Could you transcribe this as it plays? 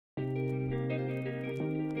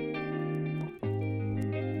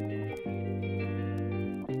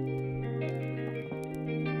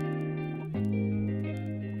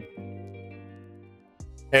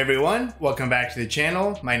Hey everyone, welcome back to the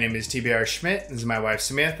channel. My name is TBR Schmitt. This is my wife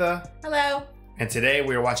Samantha. Hello. And today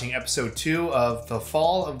we are watching episode 2 of The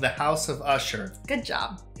Fall of the House of Usher. Good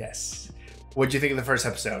job. Yes. What'd you think of the first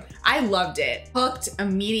episode? I loved it. Hooked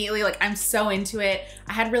immediately. Like, I'm so into it.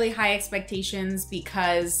 I had really high expectations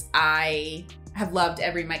because I have loved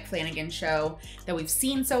every Mike Flanagan show that we've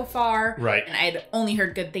seen so far. Right. And I had only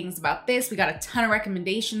heard good things about this. We got a ton of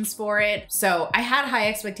recommendations for it. So I had high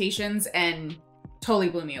expectations and totally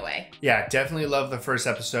blew me away. Yeah, definitely loved the first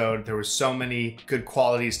episode. There were so many good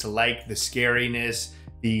qualities to like: the scariness,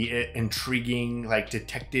 the intriguing, like,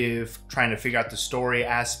 detective trying to figure out the story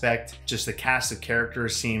aspect. Just the cast of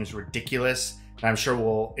characters seems ridiculous. And I'm sure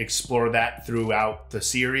we'll explore that throughout the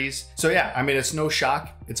series. So yeah, I mean, it's no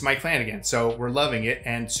shock. It's Mike Flanagan. So we're loving it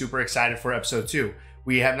and super excited for episode 2.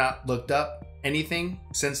 We have not looked up anything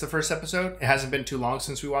since the first episode. It hasn't been too long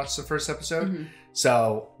since we watched the first episode.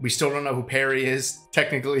 So we still don't know who Perry is.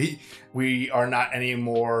 Technically, we are not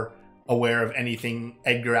anymore aware of anything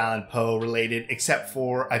Edgar Allan Poe related, except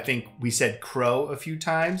for, I think we said Crow a few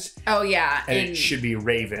times. Oh yeah. And it should be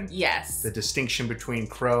Raven. Yes. The distinction between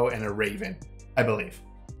Crow and a Raven, I believe.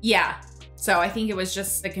 Yeah. So I think it was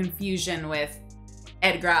just the confusion with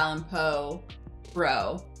Edgar Allan Poe,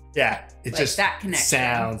 Crow. Yeah, it like just that connection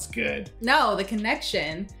sounds good. No, the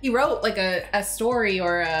connection. He wrote like a story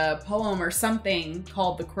or a poem or something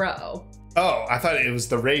called The Crow. Oh, I thought it was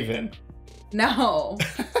the Raven. No.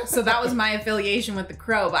 So that was my affiliation with the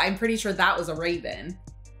Crow, but I'm pretty sure that was a Raven.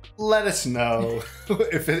 Let us know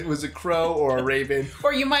if it was a crow or a raven.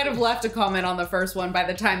 Or you might have left a comment on the first one by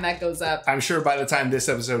the time that goes up. I'm sure by the time this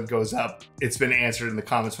episode goes up, it's been answered in the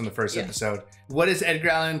comments from the first episode. What does Edgar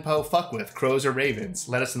Allan Poe fuck with? Crows or ravens?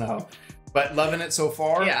 Let us know. But loving it so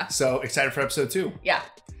far. Yeah. So excited for episode 2. Yeah.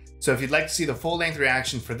 So if you'd like to see the full-length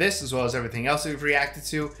reaction for this, as well as everything else that we've reacted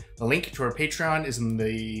to, the link to our Patreon is in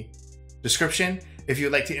the description. If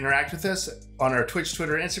you'd like to interact with us on our Twitch,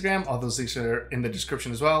 Twitter, and Instagram, all those links are in the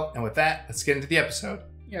description as well. And with that, let's get into the episode.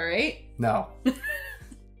 You all right? No.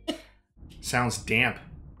 Sounds damp.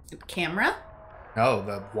 The camera? No,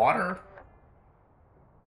 the water.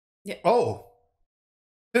 Yeah. Oh.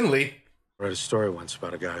 Finley. I read a story once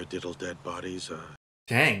about a guy who diddled dead bodies.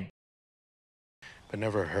 Dang. But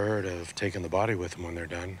never heard of taking the body with them when they're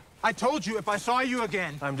done. I told you if I saw you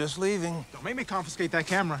again. I'm just leaving. Don't make me confiscate that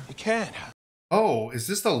camera. You can't. Oh, is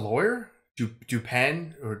this the lawyer?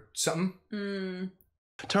 Dupin or something?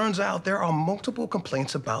 Turns out there are multiple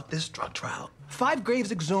complaints about this drug trial. 5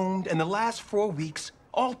 graves exhumed in the last 4 weeks,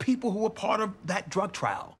 all people who were part of that drug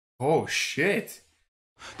trial. Oh, shit.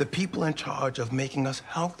 The people in charge of making us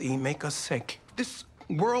healthy make us sick. This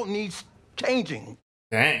world needs changing.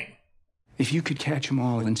 Dang. If you could catch them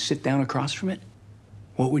all and sit down across from it,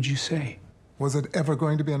 what would you say? Was it ever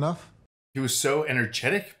going to be enough? He was so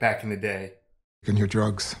energetic back in the day. And your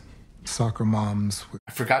drugs, soccer moms.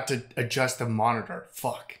 I forgot to adjust the monitor.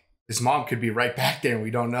 Fuck. His mom could be right back there and we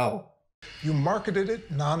don't know. You marketed it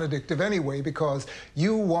non-addictive anyway because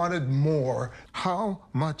you wanted more. How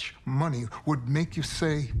much money would make you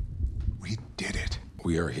say, we did it?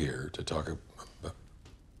 We are here to talk about...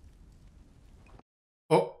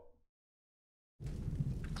 Oh.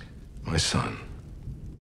 My son.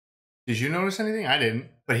 Did you notice anything? I didn't.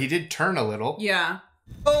 But he did turn a little. Yeah.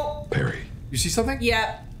 Oh. Perry. You see something?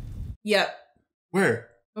 Yep. Yep. Where?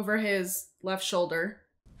 Over his left shoulder.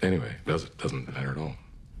 Anyway, doesn't matter at all.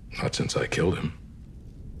 Not since I killed him.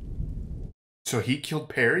 So he killed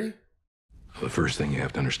Perry? The first thing you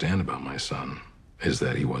have to understand about my son is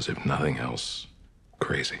that he was, if nothing else,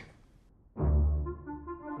 crazy.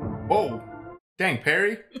 Whoa. Dang,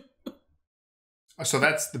 Perry? So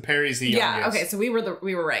that's the Perry's the youngest. Yeah, okay, so we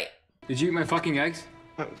were right. Did you eat my fucking eggs?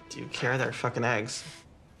 Oh, do you care? They're fucking eggs.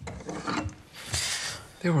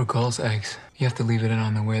 They were Gull's eggs. You have to leave it in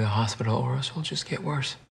on the way to the hospital or else it'll just get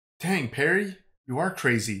worse. Dang, Perry, you are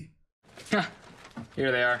crazy.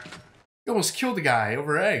 Here they are. You almost killed a guy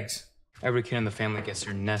over eggs. Every kid in the family gets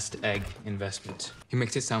their nest egg investment. He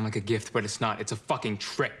makes it sound like a gift, but it's not. It's a fucking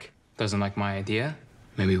trick. Doesn't like my idea?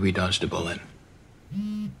 Maybe we dodged a bullet.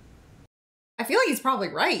 I feel like he's probably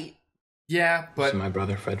right. Yeah, but... This is my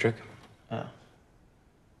brother, Frederick. Oh.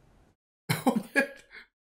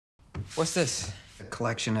 What's this? A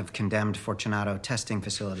collection of condemned Fortunato testing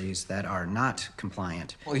facilities that are not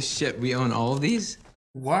compliant. Holy shit, we own all of these?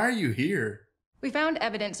 Why are you here? We found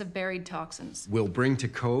evidence of buried toxins. We'll bring to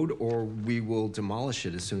code or we will demolish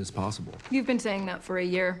it as soon as possible. You've been saying that for a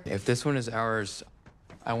year. If this one is ours,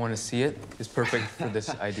 I want to see it. It's perfect for this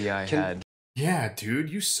idea I had. Yeah,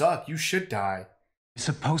 dude, you suck. You should die. You're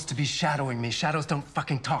supposed to be shadowing me. Shadows don't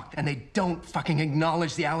fucking talk, and they don't fucking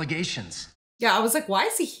acknowledge the allegations. Yeah, I was like, why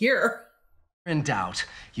is he here? In doubt,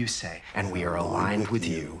 you say, and we are aligned with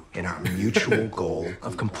you in our mutual goal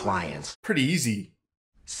of compliance. Pretty easy.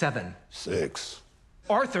 7. 6.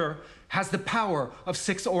 Arthur has the power of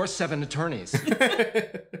 6 or 7 attorneys.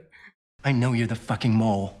 I know you're the fucking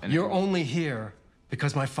mole. You're only here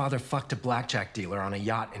because my father fucked a blackjack dealer on a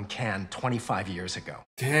yacht in Cannes 25 years ago.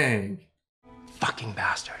 Dang. Fucking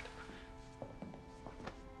bastard.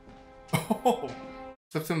 Oh.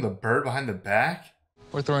 Flipped him the bird behind the back?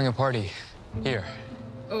 We're throwing a party. Here.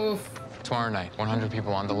 Oof. Tomorrow night, 100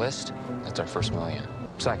 people on the list. That's our first million.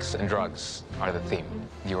 Sex and drugs are the theme.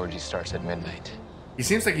 The orgy starts at midnight. He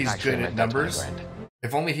seems like he's Actually, good at numbers.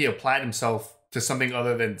 If only he applied himself to something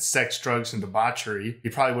other than sex, drugs, and debauchery, he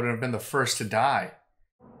probably wouldn't have been the first to die.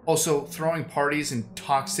 Also, throwing parties in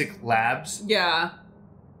toxic labs. Yeah.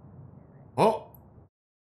 Oh.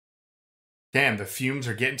 Damn, the fumes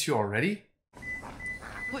are getting to you already?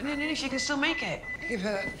 Putting it in, she can still make it. Give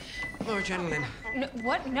her more adrenaline. No,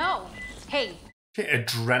 what? No. Hey. Okay,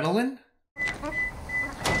 adrenaline?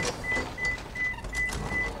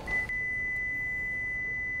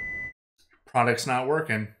 Product's not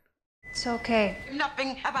working. It's okay.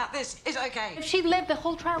 Nothing about this is okay. If she lived, the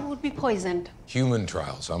whole trial would be poisoned. Human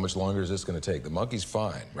trials. How much longer is this going to take? The monkey's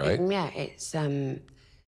fine, right? Yeah, it's,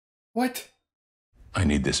 What? I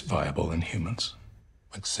need this viable in humans.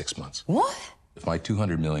 Like 6 months. What? If my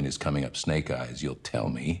 200 million is coming up snake eyes, you'll tell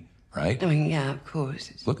me, right? I mean, yeah, of course.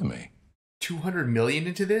 Look at me. 200 million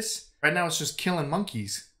into this? Right now it's just killing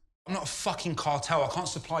monkeys. I'm not a fucking cartel. I can't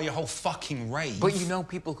supply your whole fucking rave. But you know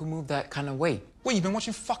people who move that kind of weight. What, you've been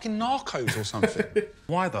watching fucking Narcos or something?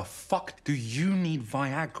 Why the fuck do you need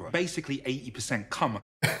Viagra? Basically 80% cum.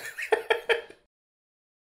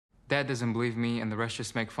 Dad doesn't believe me, and the rest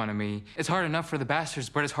just make fun of me. It's hard enough for the bastards,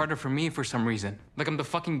 but it's harder for me for some reason. Like I'm the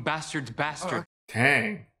fucking bastard's bastard.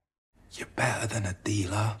 Dang. You're better than a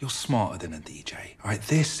dealer. You're smarter than a DJ. All right,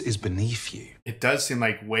 this is beneath you. It does seem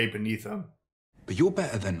like way beneath him. But you're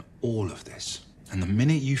better than all of this. And the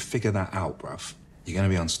minute you figure that out, bruv, you're gonna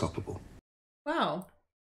be unstoppable. Wow.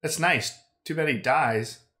 That's nice. Too bad he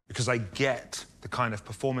dies. Because I get the kind of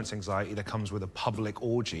performance anxiety that comes with a public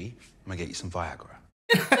orgy. I'm gonna get you some Viagra.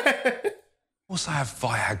 Also, I have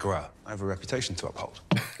Viagra. I have a reputation to uphold.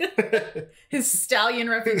 His stallion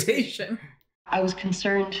reputation. I was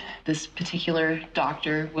concerned this particular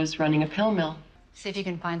doctor was running a pill mill. See if you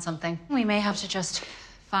can find something. We may have to just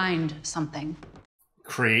find something.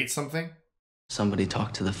 Create something? Somebody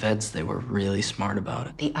talked to the feds. They were really smart about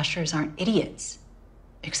it. The ushers aren't idiots,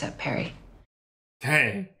 except Perry.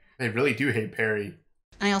 Dang. They really do hate Perry.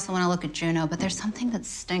 I also want to look at Juno, but there's something that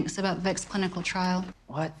stinks about Vic's clinical trial.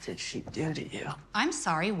 What did she do to you? I'm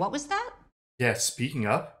sorry, what was that? Yeah, speaking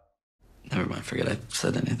up. Never mind, forget I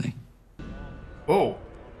said anything. Whoa.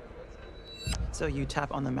 So you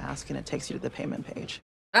tap on the mask and it takes you to the payment page.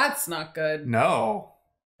 That's not good. No.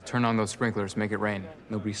 Turn on those sprinklers, make it rain.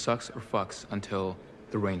 Nobody sucks or fucks until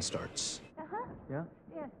the rain starts. Yeah?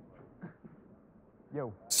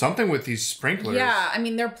 Yo. Something with these sprinklers. Yeah, I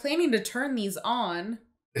mean, they're planning to turn these on.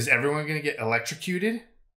 Is everyone gonna get electrocuted?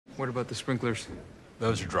 What about the sprinklers?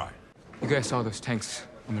 Those are dry. You guys saw those tanks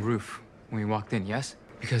on the roof when we walked in, yes?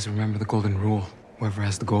 Because remember the golden rule. Whoever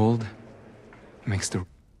has the gold makes the...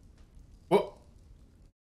 What?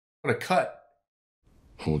 What a cut.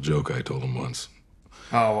 Whole joke I told him once.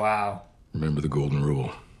 Oh, wow. Remember the golden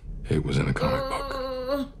rule? It was in a comic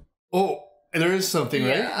book. Oh, there is something,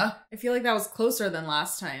 right? Yeah. I feel like that was closer than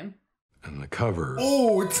last time. And the cover.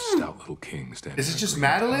 Oh, it's a stout little king standing. Is it on a just green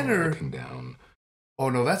Madeline tower or? Looking down. Oh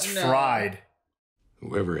no, that's No. Fried.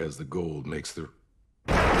 Whoever has the gold makes the.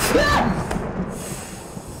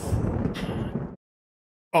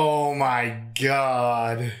 Oh my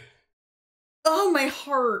god. Oh, my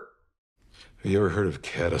heart. Have you ever heard of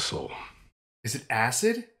Catacol? Is it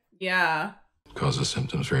acid? Yeah. Causes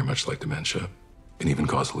symptoms very much like dementia. Can even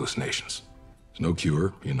cause hallucinations. There's no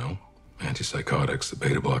cure, you know. Antipsychotics, the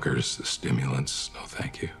beta blockers, the stimulants. No,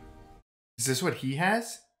 thank you. Is this what he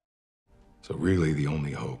has? So really the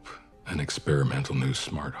only hope, an experimental new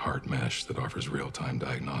smart heart mesh that offers real-time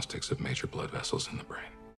diagnostics of major blood vessels in the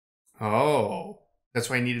brain. Oh, that's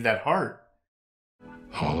why he needed that heart.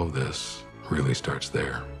 All of this really starts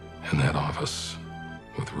there, in that office,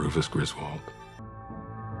 with Rufus Griswold.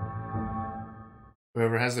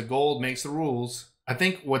 Whoever has the gold makes the rules. I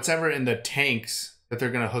think whatever in the tanks that they're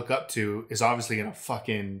gonna hook up to is obviously gonna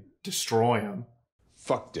fucking destroy him.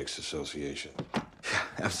 Fuck Dicks Association.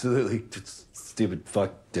 Absolutely. Stupid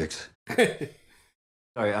fuck dicks.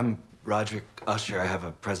 Sorry, I'm Roderick Usher. I have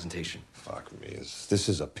a presentation. Fuck me. This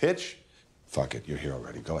is a pitch? Fuck it, you're here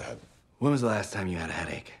already. Go ahead. When was the last time you had a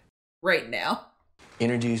headache? right now.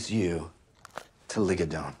 Introduce you to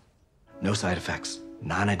Ligadone. No side effects,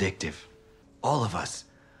 non-addictive. All of us,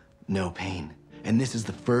 no pain. And this is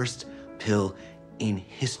the first pill in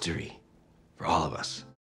history for all of us.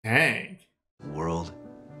 Dang. World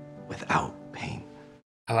without pain.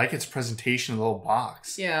 I like its presentation in a little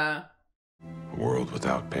box. Yeah. A world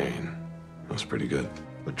without pain. That's pretty good.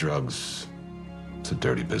 But drugs, it's a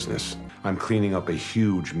dirty business. I'm cleaning up a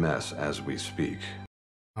huge mess as we speak.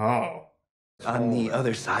 Oh. On the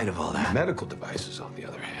other side of all that, Medical devices, on the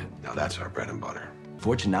other hand, now that's our bread and butter.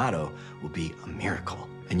 Fortunato will be a miracle,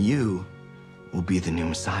 and you will be the new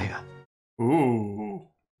Messiah. Ooh.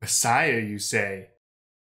 Messiah, you say?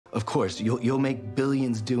 Of course, you'll make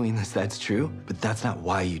billions doing this, that's true, but that's not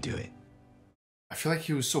why you do it. I feel like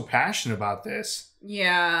he was so passionate about this.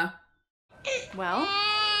 Yeah. Well,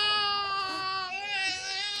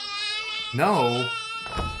 No.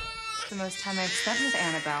 The most time I've spent with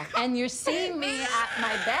Annabelle. And you're seeing me at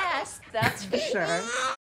my best, that's for sure.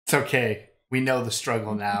 It's okay. We know the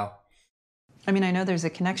struggle now. I mean, I know there's a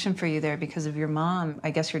connection for you there because of your mom.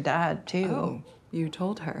 I guess your dad, too. Oh, you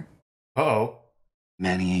told her. Uh-oh.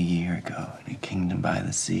 Many a year ago, in a kingdom by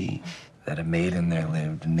the sea, that a maiden there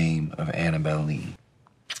lived, the name of Annabelle Lee.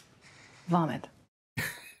 Vomit.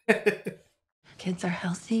 Kids are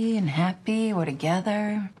healthy and happy. We're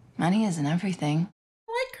together. Money isn't everything.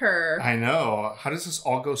 I like her. I know. How does this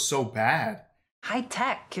all go so bad? High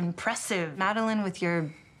tech, impressive. Madeline, with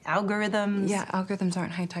your algorithms. Yeah, algorithms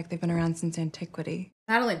aren't high tech. They've been around since antiquity.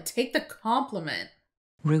 Madeline, take the compliment.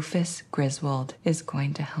 Rufus Griswold is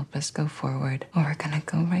going to help us go forward, or we're gonna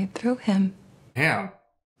go right through him. Yeah.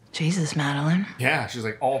 Jesus, Madeline. Yeah, she's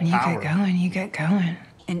like all You power. get going, you get going.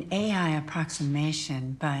 An AI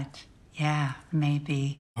approximation, but yeah,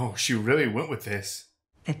 maybe. Oh, she really went with this.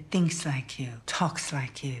 That thinks like you, talks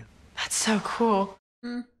like you. That's so cool.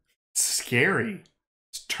 It's scary.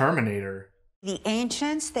 It's Terminator. The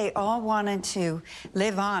ancients, they all wanted to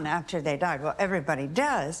live on after they died. Well, everybody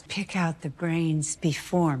does. Pick out the brains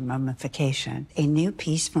before mummification. A new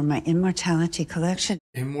piece for my immortality collection.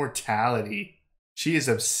 Immortality. She is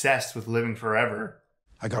obsessed with living forever.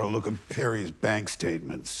 I gotta look at Perry's bank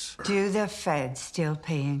statements. Do the feds still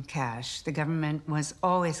pay in cash? The government was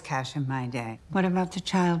always cash in my day. What about the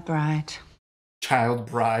child bride? Child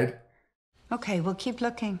bride. Okay, we'll keep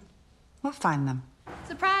looking. We'll find them.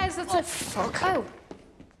 Surprise, that's a fuck. Oh.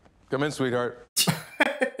 Come in, sweetheart.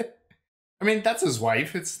 I mean, that's his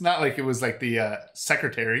wife. It's not like it was like the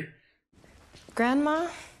secretary. Grandma?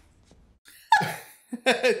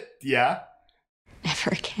 Yeah.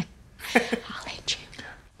 Never again. I'll hate you.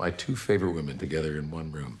 My two favorite women together in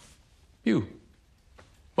one room. You.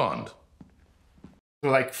 Bond.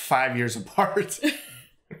 They're like 5 years apart.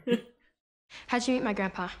 How'd you meet my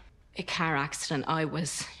grandpa? A car accident. I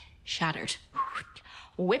was shattered.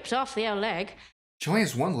 Whipped off the old leg. She only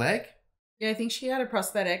has one leg? Yeah, I think she had a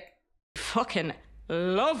prosthetic. Fucking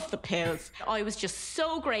love the pills. I was just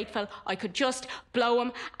so grateful I could just blow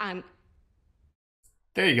them and...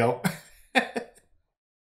 There you go.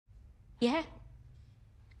 Yeah.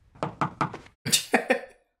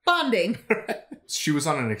 Bonding. She was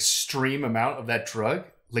on an extreme amount of that drug,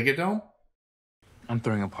 Ligadone. I'm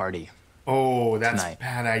throwing a party. Oh, that's tonight. a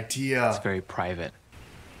bad idea. It's very private.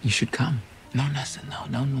 You should come. No, listen,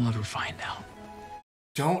 no one will ever find out.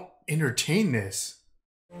 Don't entertain this.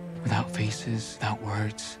 Without faces, without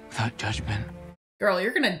words, without judgment. Girl,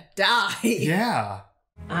 you're gonna die. Yeah.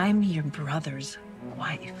 I'm your brother's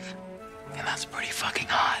wife. And that's pretty fucking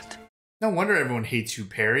hot. No wonder everyone hates you,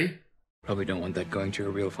 Perry. Probably don't want that going to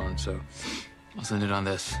your real phone, so I'll send it on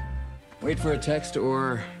this. Wait for a text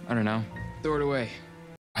or, I don't know, throw it away.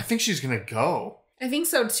 I think she's gonna go. I think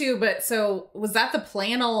so too, but so was that the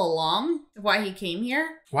plan all along? Why he came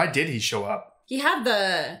here? Why did he show up? He had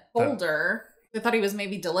the folder. I thought he was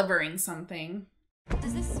maybe delivering something.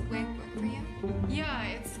 Does this wig work for you? Yeah,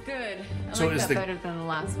 it's good. I So like is that the- better than the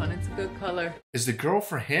last one. It's a good color. Is the girl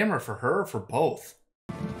for him or for her or for both?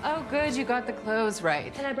 Oh, good. You got the clothes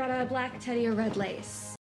right. And I brought out a black teddy or red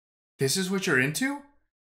lace. This is what you're into?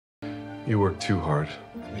 You work too hard.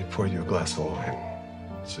 Let me pour you a glass of wine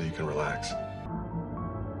so you can relax.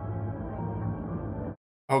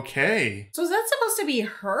 Okay. So is that supposed to be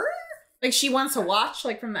her? Like she wants to watch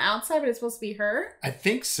like from the outside, but it's supposed to be her? I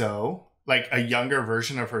think so. Like a younger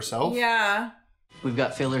version of herself? Yeah. We've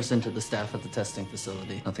got fillers into the staff at the testing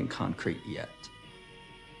facility. Nothing concrete yet.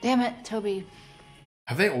 Damn it, Toby.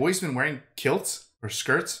 Have they always been wearing kilts or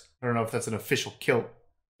skirts? I don't know if that's an official kilt.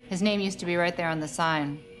 His name used to be right there on the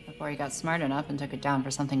sign before he got smart enough and took it down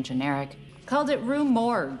for something generic. Called it Rue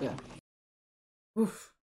Morgue.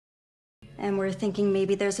 Oof. and we're thinking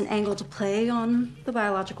maybe there's an angle to play on the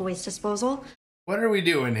biological waste disposal. What are we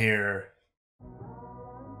doing here?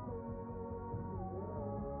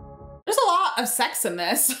 There's a lot of sex in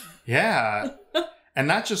this. Yeah. And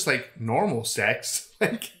not just like normal sex,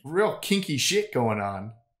 like real kinky shit going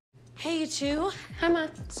on. Hey, you two.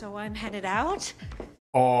 So I'm headed out.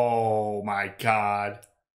 Oh my God.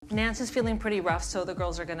 Nance is feeling pretty rough, so the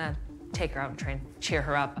girls are gonna take her out and try and cheer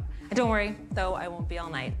her up. And don't worry, though, I won't be all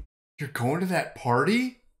night. You're going to that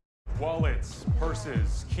party? Wallets,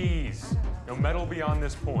 purses, keys. No metal beyond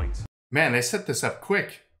this point. Man, they set this up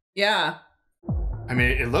quick. Yeah. I mean,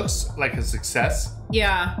 it looks like a success.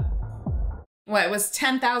 Yeah. What, it was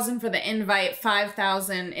 10,000 for the invite,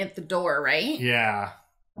 5,000 at the door, right? Yeah.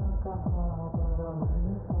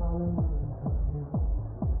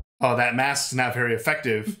 Oh, that mask's not very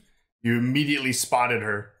effective. You immediately spotted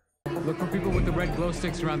her. Look for people with the red glow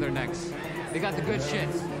sticks around their necks. They got the good shit.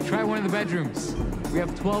 Try one of the bedrooms. We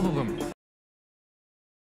have 12 of them.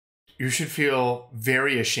 You should feel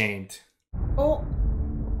very ashamed. Oh.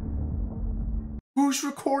 Who's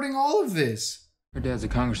recording all of this? Her dad's a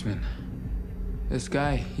congressman. This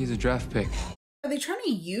guy, he's a draft pick. Are they trying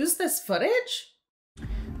to use this footage?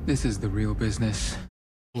 This is the real business.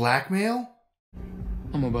 Blackmail?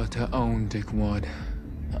 I'm about to own Dick Wad.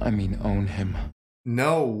 I mean, own him.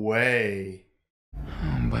 No way.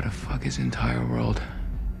 I'm about to fuck his entire world.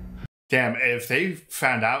 Damn, if they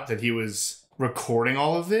found out that he was recording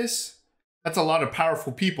all of this, that's a lot of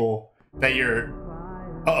powerful people that you're...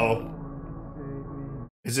 Uh-oh.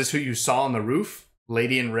 Is this who you saw on the roof?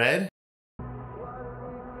 Lady in red?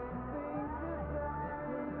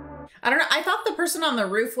 I don't know. I thought the person on the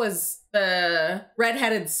roof was the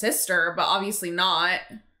redheaded sister, but obviously not.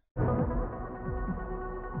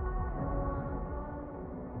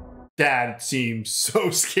 Dad seems so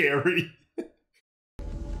scary.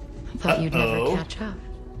 I thought you'd never catch up.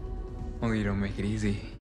 Only you don't make it easy.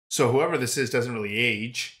 So whoever this is doesn't really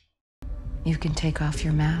age. You can take off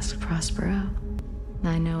your mask, Prospero.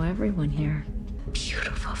 I know everyone here.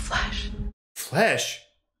 Beautiful flesh. Flesh?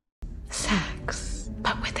 Sex,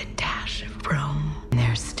 but with a dash of Rome.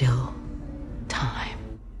 There's still time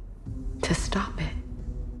to stop it.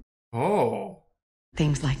 Oh.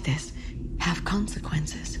 Things like this have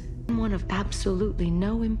consequences. One of absolutely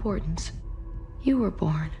no importance. You were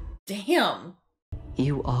born. Damn.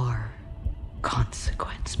 You are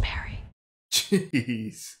consequence, Mary.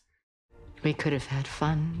 Jeez. We could have had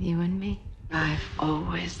fun, you and me. I've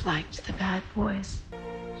always liked the bad boys.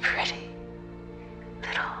 Pretty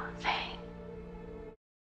little thing.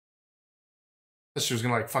 She was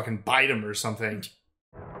gonna like fucking bite him or something.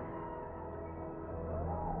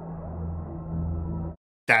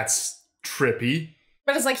 That's trippy.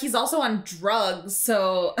 But it's like he's also on drugs,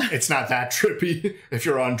 so... It's not that trippy if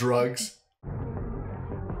you're on drugs.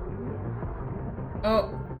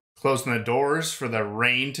 Oh. Closing the doors for the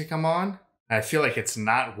rain to come on. I feel like it's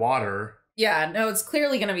not water. Yeah, no, it's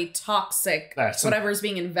clearly going to be toxic, whatever's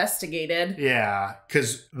being investigated. Yeah,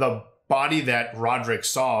 because the body that Roderick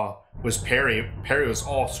saw was Perry. Perry was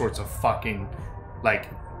all sorts of fucking, like,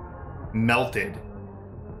 melted.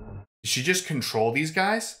 Did she just control these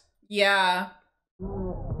guys? Yeah.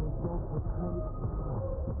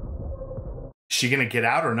 Is she gonna get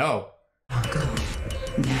out or no? Go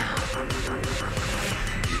now.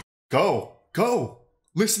 Go. Go.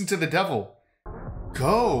 Listen to the devil.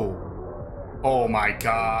 Go. Oh my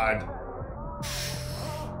God.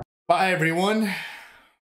 Bye, everyone.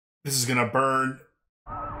 This is gonna burn.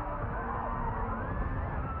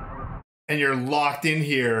 And you're locked in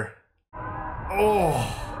here.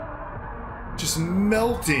 Oh. Just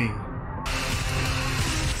melting.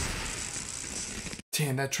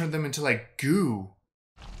 Damn, that turned them into like goo.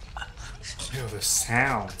 Ew, the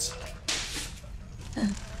sounds.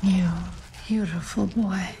 You beautiful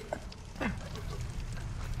boy.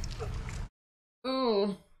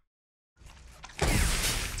 Ooh.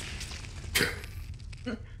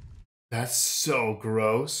 That's so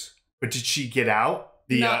gross. But did she get out?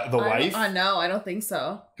 The wife? No, I don't think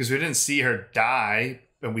so. Because we didn't see her die,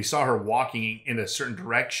 and we saw her walking in a certain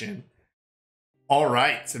direction. All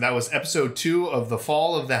right, so that was episode 2 of The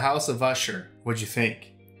Fall of the House of Usher. What'd you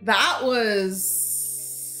think? That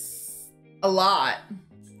was a lot.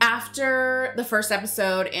 After the first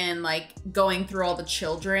episode and like going through all the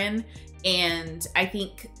children, and I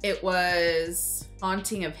think it was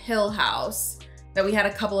Haunting of Hill House, that we had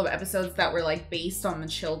a couple of episodes that were like based on the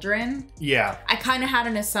children. Yeah. I kind of had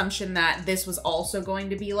an assumption that this was also going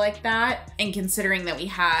to be like that. And considering that we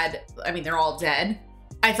had, I mean, they're all dead.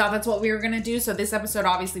 I thought that's what we were gonna do. So this episode,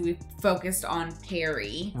 obviously, we focused on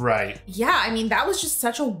Perry. Right. Yeah, I mean, that was just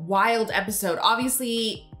such a wild episode.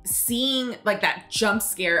 Obviously, seeing like that jump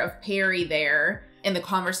scare of Perry there in the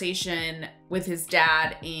conversation with his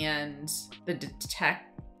dad and the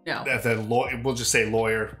we'll just say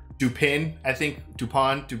lawyer. Dupin, I think.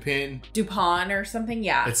 Dupin. Dupin or something,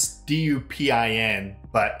 yeah. It's D-U-P-I-N,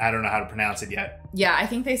 but I don't know how to pronounce it yet. Yeah, I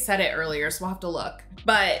think they said it earlier, so we'll have to look.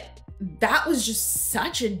 But that was just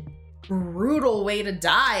such a brutal way to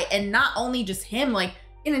die. And not only just him, like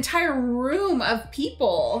an entire room of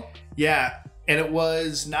people. Yeah, and it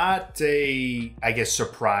was not a, I guess,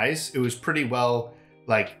 surprise. It was pretty well,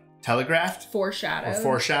 like, telegraphed.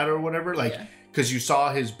 Foreshadowed or whatever. Like, because you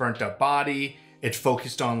saw his burnt up body. It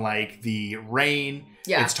focused on, like, the rain.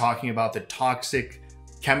 Yeah. It's talking about the toxic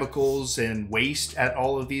chemicals and waste at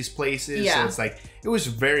all of these places. Yeah. So it's like, it was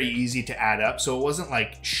very easy to add up. So it wasn't,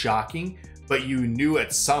 like, shocking, but you knew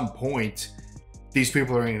at some point these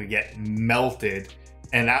people are going to get melted.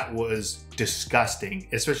 And that was disgusting,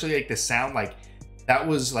 especially like the sound, like that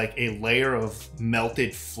was like a layer of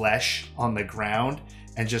melted flesh on the ground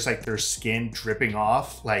and just like their skin dripping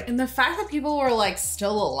off. Like, and the fact that people were like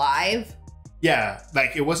still alive. Yeah,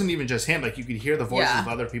 like it wasn't even just him. Like you could hear the voices of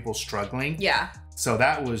other people struggling. Yeah. So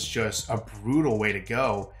that was just a brutal way to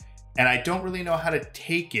go. And I don't really know how to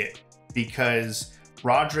take it because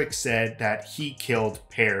Roderick said that he killed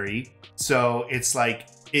Perry. So it's like,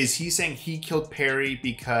 is he saying he killed Perry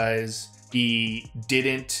because he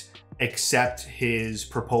didn't accept his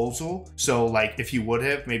proposal? So like if he would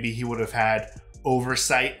have, maybe he would have had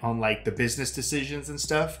oversight on like the business decisions and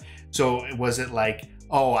stuff. So was it like,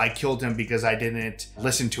 oh, I killed him because I didn't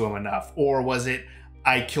listen to him enough? Or was it,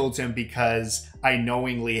 I killed him because I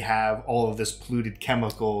knowingly have all of this polluted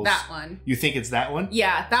chemicals? That one. You think it's that one?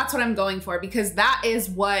 Yeah, that's what I'm going for because that is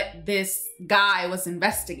what this guy was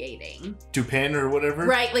investigating. Dupin or whatever?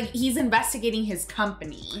 Right, like he's investigating his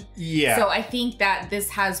company. Yeah. So I think that this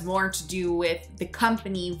has more to do with the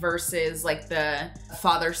company versus like the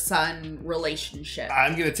father-son relationship.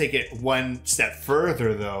 I'm going to take it one step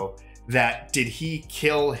further though. That did he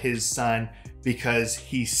kill his son because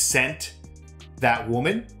he sent that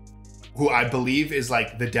woman who I believe is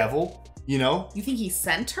like the devil, you know? You think he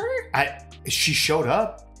sent her? She showed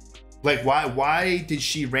up. Like why did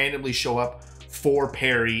she randomly show up for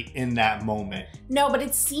Perry in that moment? No, but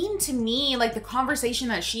it seemed to me like the conversation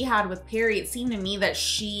that she had with Perry, it seemed to me that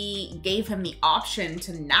she gave him the option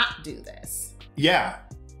to not do this. Yeah.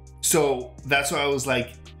 So that's why I was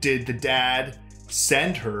like, did the dad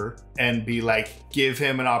send her and be like, give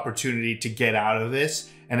him an opportunity to get out of this?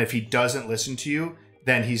 And if he doesn't listen to you,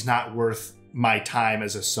 then he's not worth my time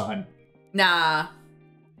as a son. Nah.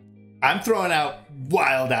 I'm throwing out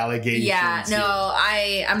wild allegations. Yeah, no,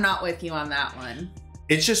 here. I'm not with you on that one.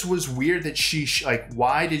 It just was weird that she, like,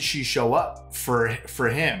 why did she show up for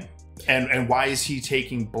him? And why is he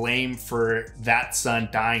taking blame for that son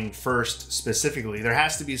dying first specifically? There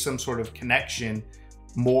has to be some sort of connection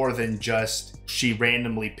more than just she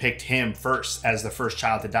randomly picked him first as the first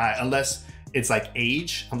child to die. Unless it's like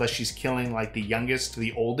age, unless she's killing like the youngest to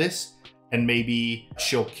the oldest, and maybe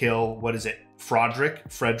she'll kill, what is it,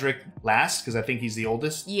 Frederick last, because I think he's the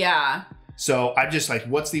oldest. Yeah. So I'm just like,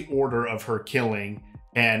 what's the order of her killing,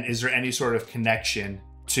 and is there any sort of connection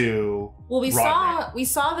to Roderick? we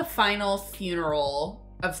saw the final funeral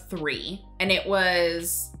of 3, and it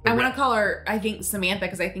was, I want to call her, I think Samantha,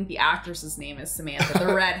 because I think the actress's name is Samantha,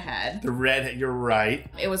 the redhead. The redhead, you're right.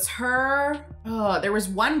 It was her. Oh, there was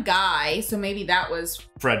one guy, so maybe that was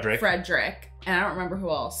Frederick, and I don't remember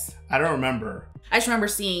who else. I don't remember. I just remember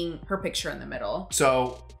seeing her picture in the middle.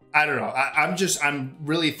 So I don't know. I'm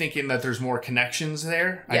really thinking that there's more connections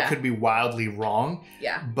there. Yeah. I could be wildly wrong.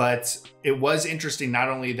 Yeah. But it was interesting not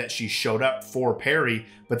only that she showed up for Perry,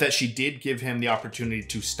 but that she did give him the opportunity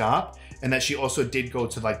to stop, and that she also did go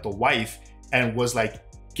to like the wife and was like,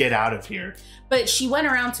 get out of here. But she went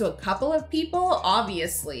around to a couple of people,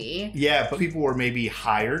 obviously. Yeah, but people were maybe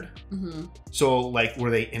hired. Mm-hmm. So like, were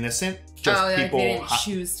they innocent? Just people, they didn't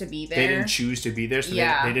choose to be there. They didn't choose to be there, so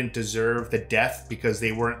they didn't deserve the death because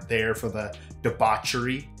they weren't there for the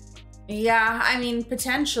debauchery. Yeah, I mean,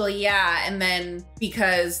 potentially, yeah. And then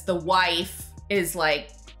because the wife is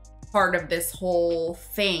like part of this whole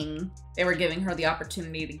thing, they were giving her the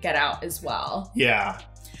opportunity to get out as well. Yeah.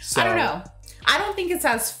 So, I don't know. I don't think it's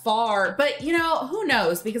as far, but you know, who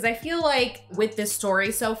knows? Because I feel like with this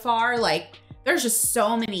story so far, like there's just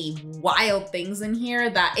so many wild things in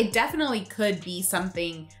here that it definitely could be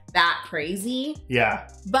something that crazy. Yeah.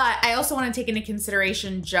 But I also want to take into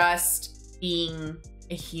consideration just being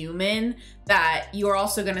a human, that you're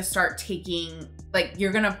also going to start taking like,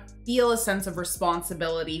 you're gonna feel a sense of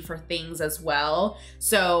responsibility for things as well.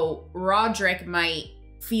 So Roderick might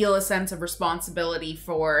feel a sense of responsibility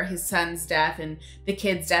for his son's death and the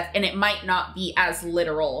kid's death, and it might not be as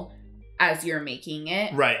literal as you're making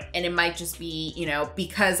it. Right. And it might just be, you know,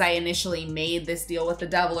 because I initially made this deal with the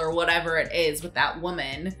devil or whatever it is with that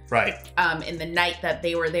woman. Right. In the night that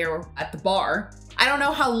they were there at the bar. I don't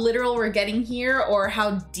know how literal we're getting here or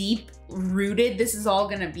how deep rooted this is all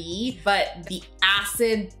gonna be, but the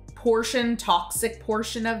acid portion, toxic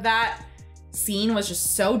portion of that scene was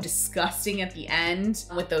just so disgusting at the end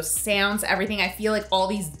with those sounds, everything. I feel like all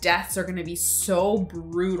these deaths are gonna be so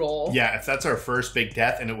brutal. Yeah, if that's our first big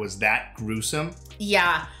death and it was that gruesome.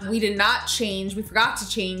 Yeah, we did not change. We forgot to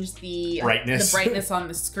change the brightness on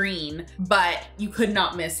the screen, but you could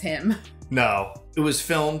not miss him. No, it was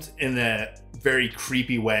filmed in a very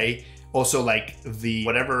creepy way. Also, like, the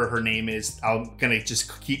whatever her name is, I'm gonna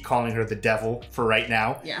just keep calling her the devil for right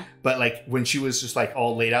now. Yeah. But like when she was just like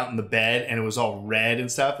all laid out in the bed and it was all red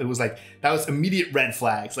and stuff, it was like, that was immediate red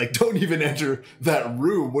flags. Like, don't even enter that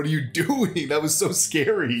room. What are you doing? That was so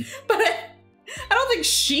scary. But I don't think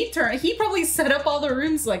he probably set up all the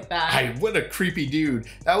rooms like that. What a creepy dude.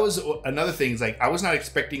 That was another thing. Is like, I was not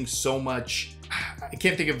expecting so much. I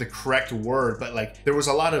can't think of the correct word, but like there was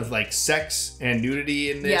a lot of like sex and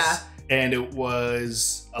nudity in this. Yeah. And it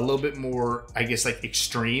was a little bit more, I guess, like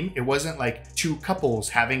extreme. It wasn't like two couples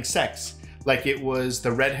having sex. Like, it was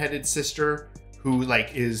the redheaded sister who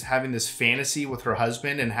like is having this fantasy with her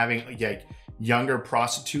husband and having like younger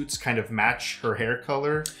prostitutes kind of match her hair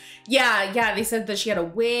color. Yeah, they said that she had a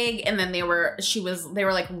wig and then they were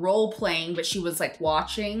like role playing, but she was like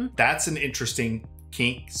watching. That's an interesting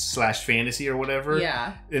kink / fantasy or whatever.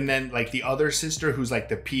 Yeah. And then like the other sister who's like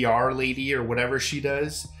the PR lady or whatever she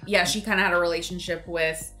does. Yeah, she kind of had a relationship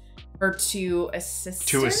with her two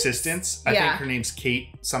assistants. I think her name's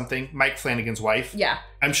Kate something. Mike Flanagan's wife. Yeah.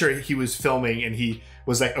 I'm sure he was filming and he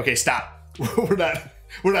was like, okay, stop.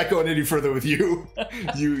 We're not going any further with you.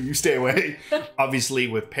 You stay away. Obviously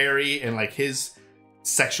with Perry and like his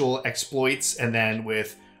sexual exploits, and then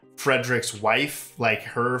with Frederick's wife, like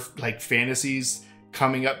her like fantasies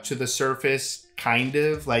coming up to the surface, kind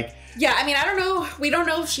of like. Yeah, I mean, I don't know. We don't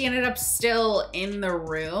know if she ended up still in the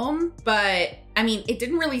room, but I mean, it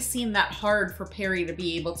didn't really seem that hard for Perry to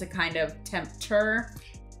be able to kind of tempt her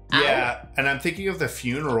out. Yeah, and I'm thinking of the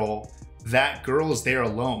funeral. That girl is there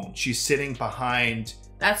alone. She's sitting behind.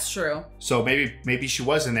 That's true. So maybe she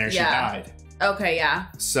was in there. She died. Okay, yeah.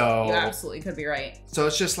 So you absolutely could be right. So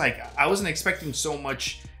it's just like, I wasn't expecting so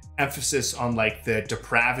much emphasis on like the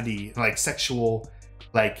depravity, like sexual,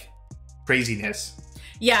 like craziness.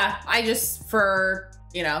 Yeah, I just, for,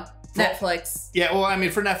 you know, Netflix. Yeah, well, I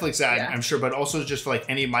mean, for Netflix, I'm sure, but also just for like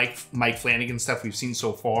any Mike Flanagan stuff we've seen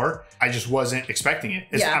so far, I just wasn't expecting it.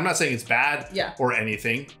 I'm not saying it's bad or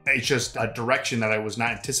anything. It's just a direction that I was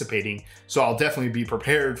not anticipating. So I'll definitely be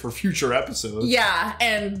prepared for future episodes. Yeah,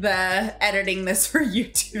 and the editing this for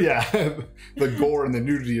YouTube. Yeah, the gore and the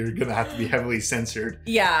nudity are gonna have to be heavily censored.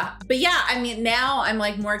 Yeah, but yeah, I mean, now I'm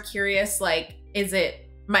like more curious, like, is it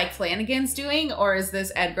Mike Flanagan's doing, or is this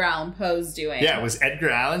Edgar Allan Poe's doing? Yeah, was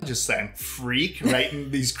Edgar Allan just some freak writing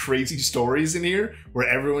these crazy stories in here where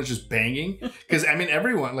everyone's just banging? Because I mean,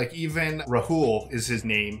 everyone, like even Rahul is his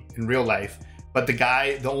name in real life, but the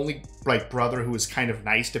guy, the only like brother who was kind of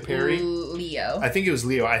nice to Perry, Leo. I think it was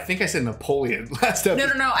Leo. I think I said Napoleon last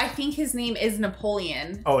episode. No. I think his name is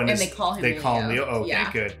Napoleon. Oh, and they call him. They call him Leo. Oh, okay,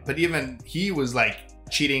 yeah. Good. But even he was like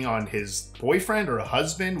cheating on his boyfriend or a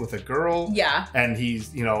husband with a girl. Yeah. And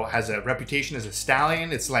he's, you know, has a reputation as a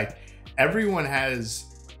stallion. It's like everyone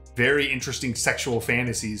has very interesting sexual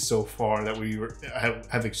fantasies so far that we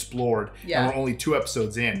have explored. Yeah. And we're only 2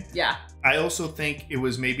 episodes in. Yeah. I also think it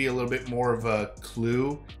was maybe a little bit more of a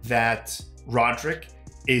clue that Roderick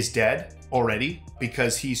is dead already,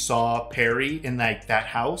 because he saw Perry in like that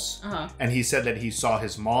house, and he said that he saw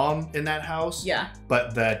his mom in that house. Yeah.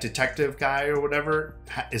 But the detective guy or whatever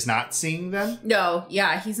is not seeing them. No,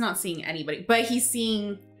 yeah, he's not seeing anybody, but he's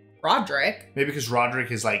seeing Roderick. Maybe because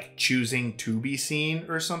Roderick is like choosing to be seen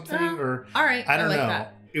or something, or all right, I don't like know.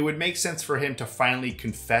 that. It would make sense for him to finally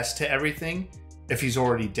confess to everything if he's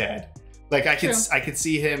already dead. Like I could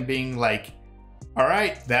see him being like, all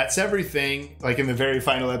right, that's everything. Like in the very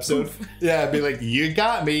final episode. Yeah, be like, you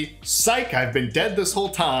got me. Psych, I've been dead this whole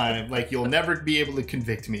time. Like, you'll never be able to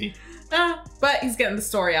convict me. But he's getting the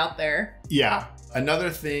story out there. Yeah. Another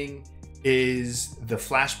thing is the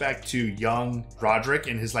flashback to young Roderick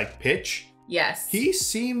and his like pitch. Yes. He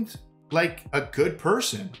seemed like a good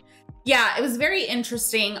person. Yeah, it was very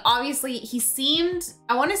interesting. Obviously,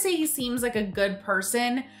 I want to say he seems like a good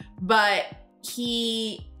person, but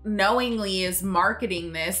he knowingly is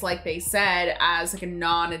marketing this, like they said, as like a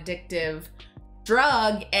non-addictive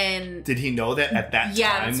drug. And did he know that at that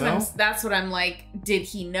time, though? That's what I'm like, did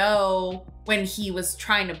he know when he was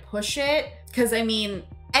trying to push it? Because I mean,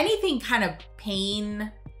 anything kind of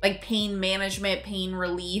pain, like pain management, pain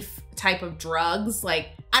relief type of drugs, like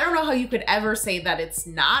I don't know how you could ever say that it's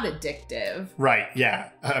not addictive. Right, yeah.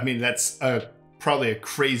 I mean, that's probably a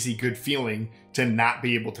crazy good feeling to not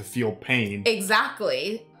be able to feel pain.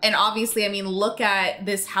 Exactly. And obviously, I mean, look at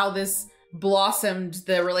this, how this blossomed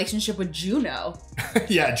the relationship with Juno.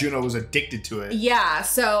 Yeah, Juno was addicted to it. Yeah,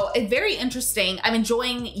 so it's very interesting. I'm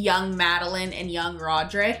enjoying young Madeline and young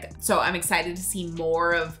Roderick. So I'm excited to see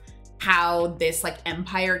more of how this like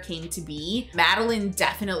empire came to be. Madeline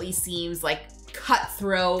definitely seems like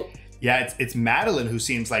cutthroat. Yeah, it's Madeline who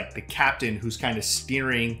seems like the captain who's kind of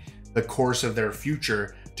steering the course of their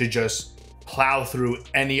future to just plow through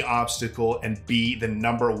any obstacle and be the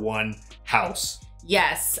 #1 house.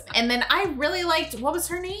 Yes. And then I really liked, what was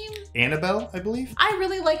her name? Annabelle, I believe. I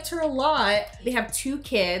really liked her a lot. They have 2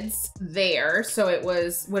 kids there. So it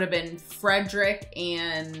would have been Frederick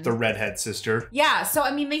and the redhead sister. Yeah. So,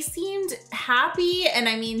 I mean, they seemed happy. And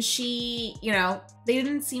I mean, she, you know, they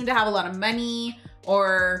didn't seem to have a lot of money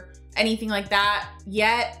or anything like that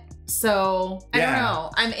yet. So I don't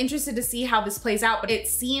know. I'm interested to see how this plays out, but it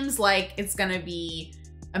seems like it's going to be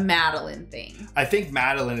a Madeline thing. I think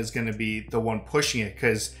Madeline is going to be the one pushing it,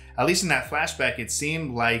 because at least in that flashback, it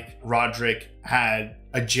seemed like Roderick had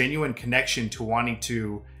a genuine connection to wanting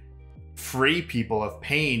to free people of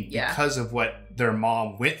pain because of what their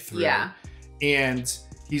mom went through. Yeah. And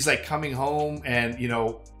he's like coming home and, you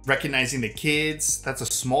know, recognizing the kids. That's a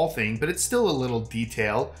small thing, but it's still a little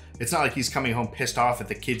detail. It's not like he's coming home pissed off at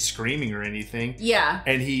the kids screaming or anything. Yeah.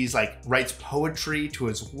 And he's like writes poetry to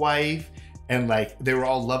his wife. And like they were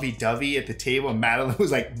all lovey-dovey at the table, and Madeline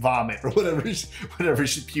was like vomit or whatever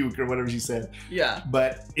she puke or whatever she said. Yeah.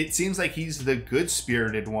 But it seems like he's the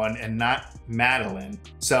good-spirited one and not Madeline.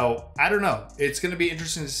 So I don't know. It's going to be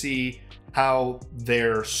interesting to see how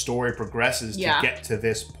their story progresses to get to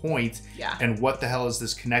this point. Yeah. And what the hell is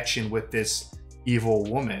this connection with this evil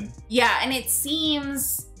woman? Yeah, and it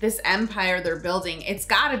seems this empire they're building, it's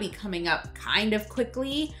got to be coming up kind of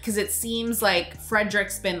quickly, because it seems like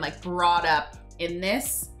Frederick's been like brought up in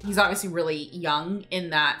this. He's obviously really young in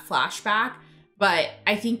that flashback, but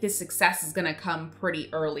I think the success is going to come pretty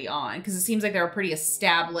early on, because it seems like they're a pretty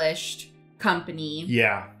established company.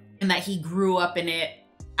 Yeah. And that he grew up in it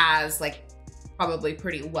as like probably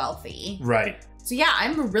pretty wealthy. Right. So yeah,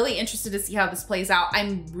 I'm really interested to see how this plays out.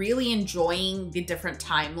 I'm really enjoying the different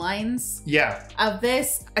timelines of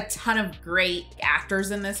this. A ton of great actors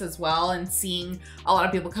in this as well, and seeing a lot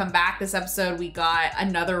of people come back this episode. We got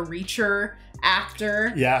another Reacher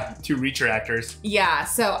actor. Yeah, 2 Reacher actors. Yeah,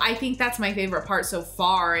 so I think that's my favorite part so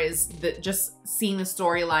far, is just seeing the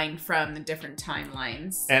storyline from the different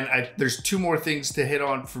timelines. And there's 2 more things to hit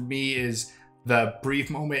on for me. Is the brief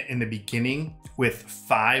moment in the beginning with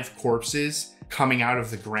 5 corpses coming out of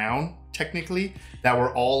the ground, technically, that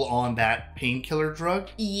were all on that painkiller drug.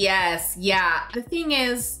 Yes, yeah. The thing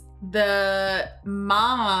is, the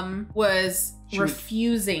mom was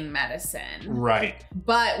refusing medicine. Right.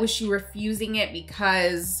 But was she refusing it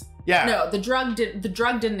because... Yeah. No, the drug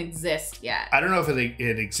didn't exist yet. I don't know if it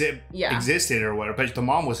existed or whatever, but the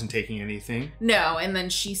mom wasn't taking anything. No, and then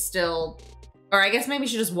she still... Or I guess maybe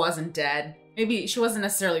she just wasn't dead. Maybe she wasn't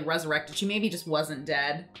necessarily resurrected. She maybe just wasn't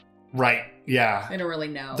dead. Right, yeah. I don't really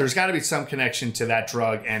know. There's got to be some connection to that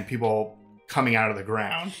drug and people coming out of the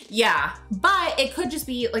ground. Yeah, but it could just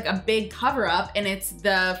be like a big cover up, and it's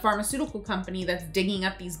the pharmaceutical company that's digging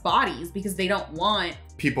up these bodies because they don't want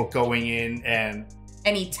people going in and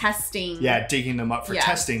any testing. Yeah, digging them up for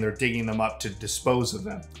testing. They're digging them up to dispose of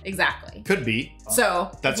them. Exactly. Could be.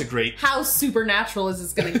 So that's a great... How supernatural is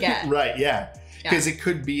this going to get? Right, yeah. Because it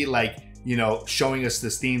could be like, you know, showing us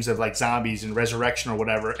this themes of like zombies and resurrection or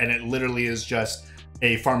whatever, and it literally is just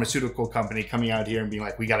a pharmaceutical company coming out here and being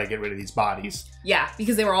like, we got to get rid of these bodies. Yeah,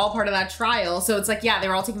 because they were all part of that trial. So it's like, yeah, they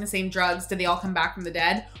were all taking the same drugs. Did they all come back from the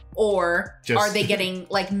dead? Or are they getting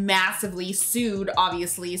like massively sued,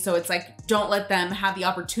 obviously? So it's like, don't let them have the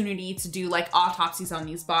opportunity to do like autopsies on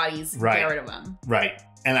these bodies. Right. Get rid of them. Right.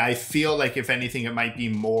 And I feel like if anything, it might be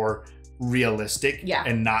more realistic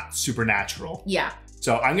and not supernatural. Yeah.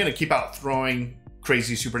 So I'm going to keep out throwing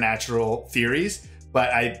crazy supernatural theories, but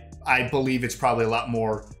I believe it's probably a lot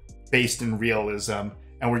more based in realism,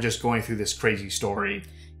 and we're just going through this crazy story.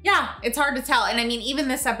 Yeah, it's hard to tell. And I mean, even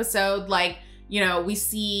this episode, like, you know, we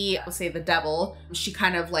see, let's say the devil, she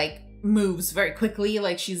kind of like moves very quickly,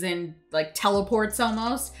 like she's in like teleports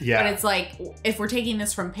almost. Yeah. But it's like, if we're taking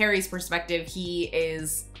this from Perry's perspective, he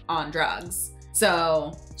is on drugs.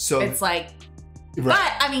 So it's like, right.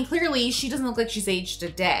 But I mean, clearly she doesn't look like she's aged a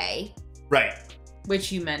day. Right.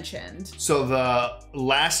 Which you mentioned. So the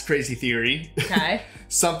last crazy theory. Okay.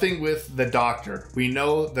 Something with the doctor. We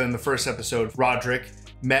know that in the first episode, Roderick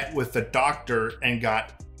met with the doctor and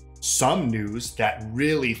got some news that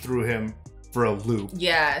really threw him for a loop.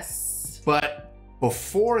 Yes. But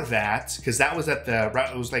before that, because that was it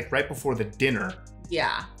was like right before the dinner.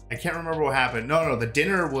 Yeah. I can't remember what happened. No, the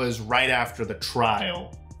dinner was right after the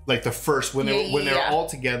trial. Like the first, when they were all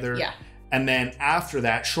together. Yeah. And then after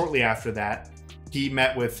that, shortly after that, he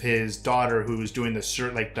met with his daughter who was doing the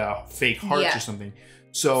fake hearts or something.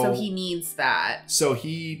 So he needs that. So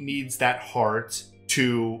he needs that heart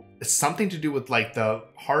to something to do with like the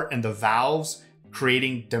heart and the valves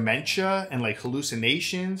creating dementia and like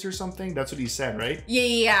hallucinations or something. That's what he said, right?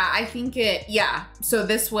 Yeah. I think so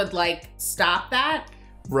this would like stop that.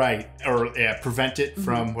 Right. Or prevent it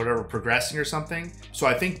from whatever progressing or something. So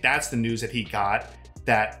I think that's the news that he got,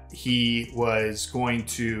 that he was going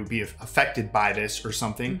to be affected by this or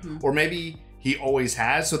something. Or maybe he always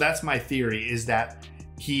has. So that's my theory, is that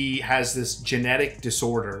he has this genetic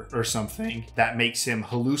disorder or something that makes him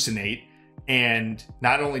hallucinate. And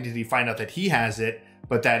not only did he find out that he has it,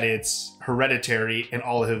 but that it's hereditary and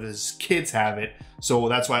all of his kids have it. So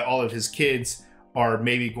that's why all of his kids are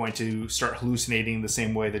maybe going to start hallucinating the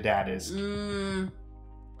same way the dad is.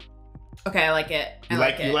 Okay, I like it. You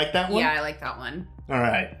like that one? Yeah, I like that one. All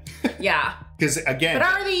right. Yeah. Because again... But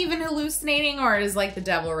are they even hallucinating, or is like the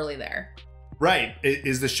devil really there? Right.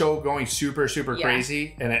 Is the show going super, super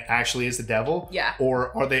crazy and it actually is the devil? Yeah.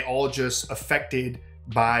 Or are they all just affected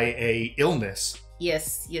by a illness?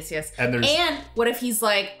 Yes. And what if he's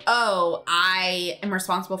like, oh, I am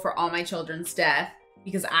responsible for all my children's death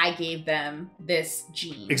because I gave them this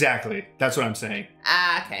gene. Exactly. That's what I'm saying.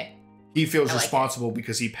 Okay. He feels responsible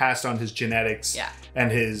because he passed on his genetics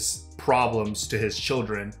and his problems to his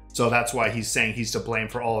children. So that's why he's saying he's to blame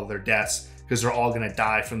for all of their deaths, because they're all going to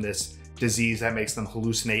die from this disease that makes them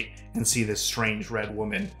hallucinate and see this strange red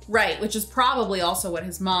woman. Right, which is probably also what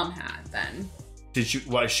his mom had then.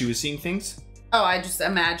 She was seeing things? Oh, I just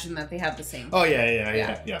imagine that they have the same. Oh,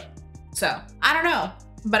 yeah. So, I don't know.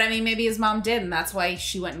 But I mean, maybe his mom did, and that's why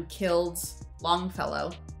she went and killed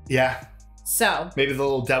Longfellow. Yeah. So. Maybe the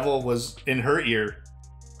little devil was in her ear.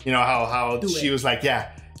 You know how she was like,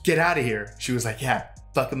 yeah, get out of here. She was like, yeah,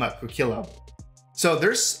 fuck him up, go kill him. So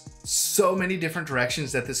there's so many different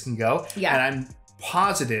directions that this can go. Yeah. And I'm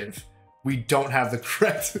positive we don't have the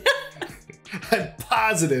correct... I'm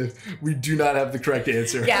positive we do not have the correct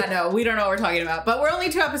answer. Yeah, no, we don't know what we're talking about. But we're only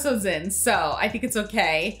 2 episodes in, so I think it's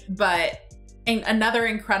okay. But another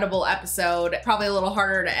incredible episode, probably a little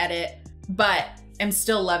harder to edit, but I'm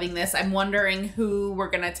still loving this. I'm wondering who we're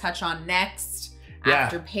going to touch on next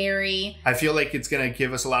after Perry. I feel like it's going to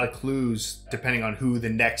give us a lot of clues depending on who the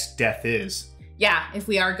next death is. Yeah, if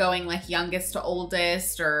we are going like youngest to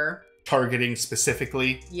oldest or... targeting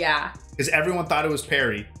specifically. Yeah. Because everyone thought it was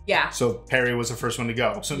Perry. Yeah. So Perry was the first one to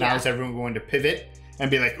go. So now is everyone going to pivot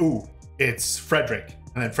and be like, ooh, it's Frederick.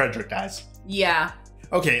 And then Frederick dies. Yeah.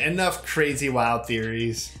 Okay, enough crazy wild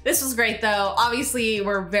theories. This was great though. Obviously,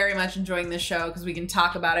 we're very much enjoying this show because we can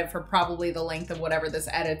talk about it for probably the length of whatever this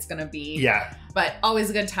edit's gonna be. Yeah. But always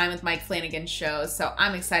a good time with Mike Flanagan's shows. So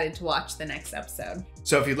I'm excited to watch the next episode.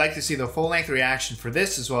 So if you'd like to see the full length reaction for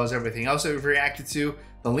this, as well as everything else that we've reacted to,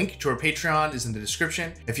 the link to our Patreon is in the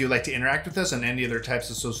description. If you'd like to interact with us on any other types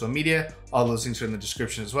of social media, all those links are in the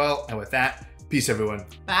description as well. And with that, peace everyone.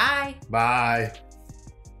 Bye. Bye.